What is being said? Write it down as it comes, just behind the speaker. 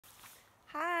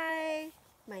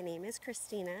My name is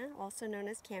Christina, also known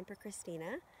as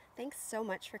CamperChristina. Thanks so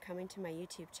much for coming to my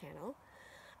YouTube channel.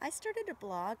 I started a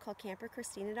blog called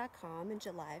CamperChristina.com in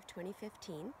July of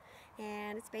 2015,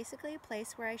 and it's basically a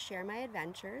place where I share my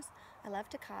adventures. I love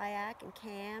to kayak and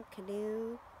camp,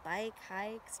 canoe, bike,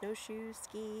 hike, snowshoe,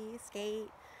 ski,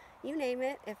 skate, you name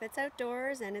it. If it's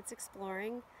outdoors and it's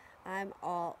exploring, I'm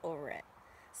all over it.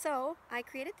 So I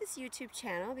created this YouTube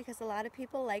channel because a lot of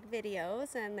people like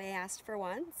videos and they asked for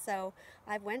one. So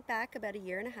I went back about 1.5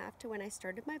 years to when I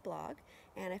started my blog,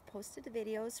 and I've posted the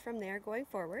videos from there going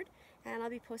forward, and I'll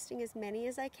be posting as many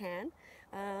as I can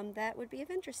that would be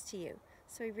of interest to you.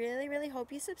 So I really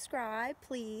hope you subscribe,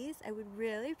 please. I would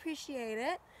really appreciate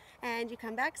it, and you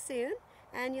come back soon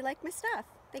and you like my stuff.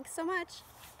 Thanks so much.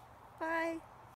 Bye.